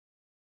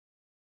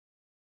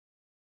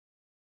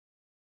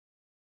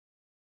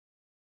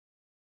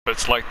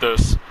it's like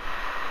this.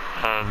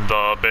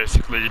 And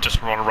basically you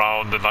just run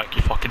around and like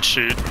you fucking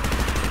shoot,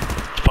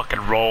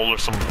 fucking roll or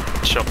some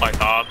shit like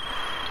that.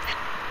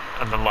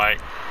 And then like,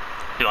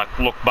 you like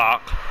look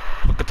back,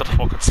 look into the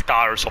fucking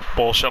sky or some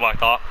bullshit like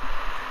that.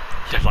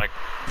 You're like,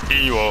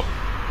 ew.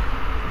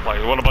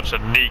 Like, what a bunch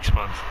of neeks,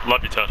 man.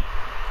 Love you, Ted.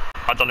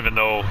 I don't even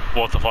know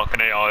what the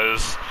fucking AI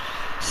is.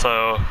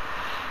 So,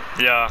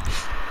 yeah.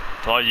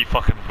 To all you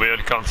fucking weird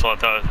cunts out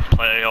there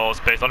play ALs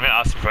based, don't even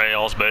ask for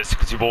ALs based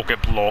because you won't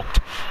get blocked.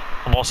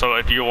 And also,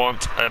 if you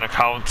want an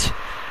account,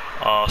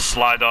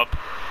 slide up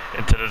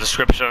into the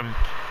description.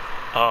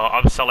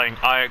 I'm selling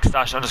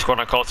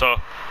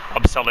IX_Nakota.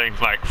 I'm selling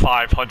like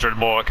 500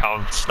 more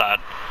accounts that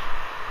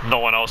no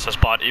one else has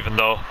bought, even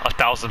though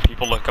 1,000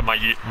 people look at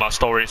my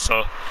story.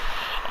 So,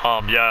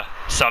 yeah,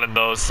 selling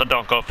those. So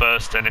don't go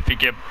first. And if you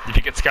get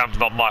scammed, it's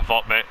not my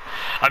fault, mate.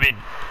 I mean,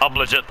 I'm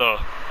legit though.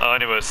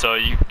 Anyway, so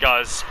you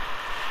guys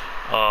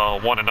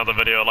want another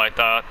video like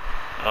that?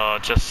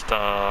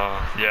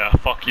 Yeah,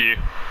 fuck you.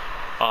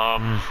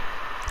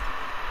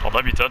 I'll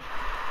love you, Ted.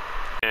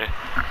 Yeah.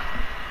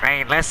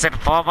 Hey, listen,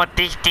 fool, but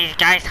teach these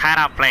guys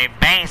how to play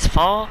bass,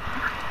 fool.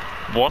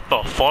 What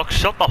the fuck?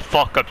 Shut the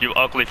fuck up, you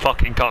ugly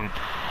fucking cunt.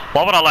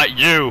 Why would I let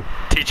you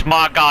teach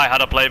my guy how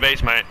to play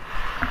bass, mate?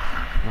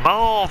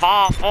 Move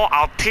on, fool.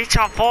 I'll teach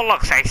him, fool.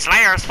 Look, say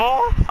Slayers, fool.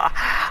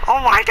 Oh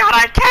my god,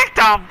 I kicked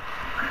him.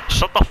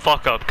 Shut the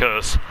fuck up,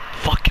 cuz.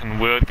 Fucking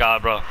weird guy,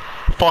 bro.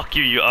 Fuck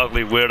you, you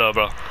ugly weirdo,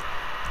 bro.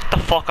 Get the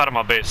fuck out of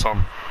my base,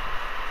 son.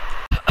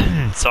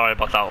 Sorry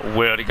about that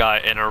weird guy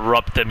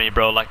interrupted me,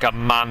 bro, like a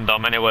man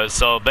dumb. Anyway,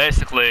 so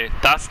basically,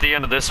 that's the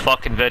end of this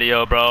fucking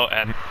video, bro,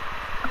 and...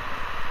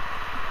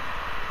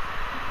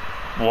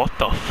 What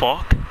the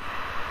fuck?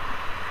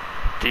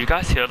 Do you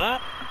guys hear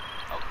that?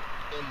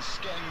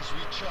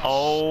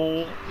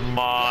 Oh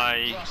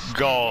my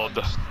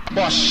god.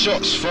 Bust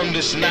shots from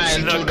this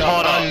line till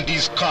the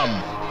undies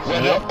come.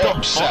 Where the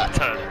ops at?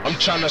 I'm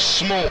trying to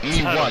smoke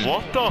me one.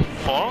 What the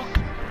fuck?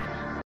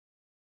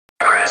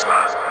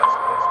 Christmas.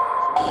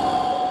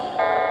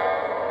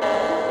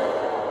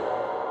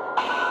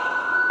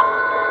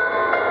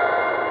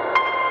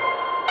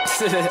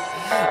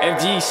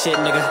 FG shit,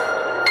 nigga.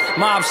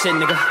 Mob shit,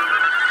 nigga.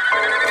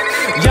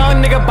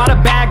 Young nigga bought a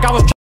bag, I was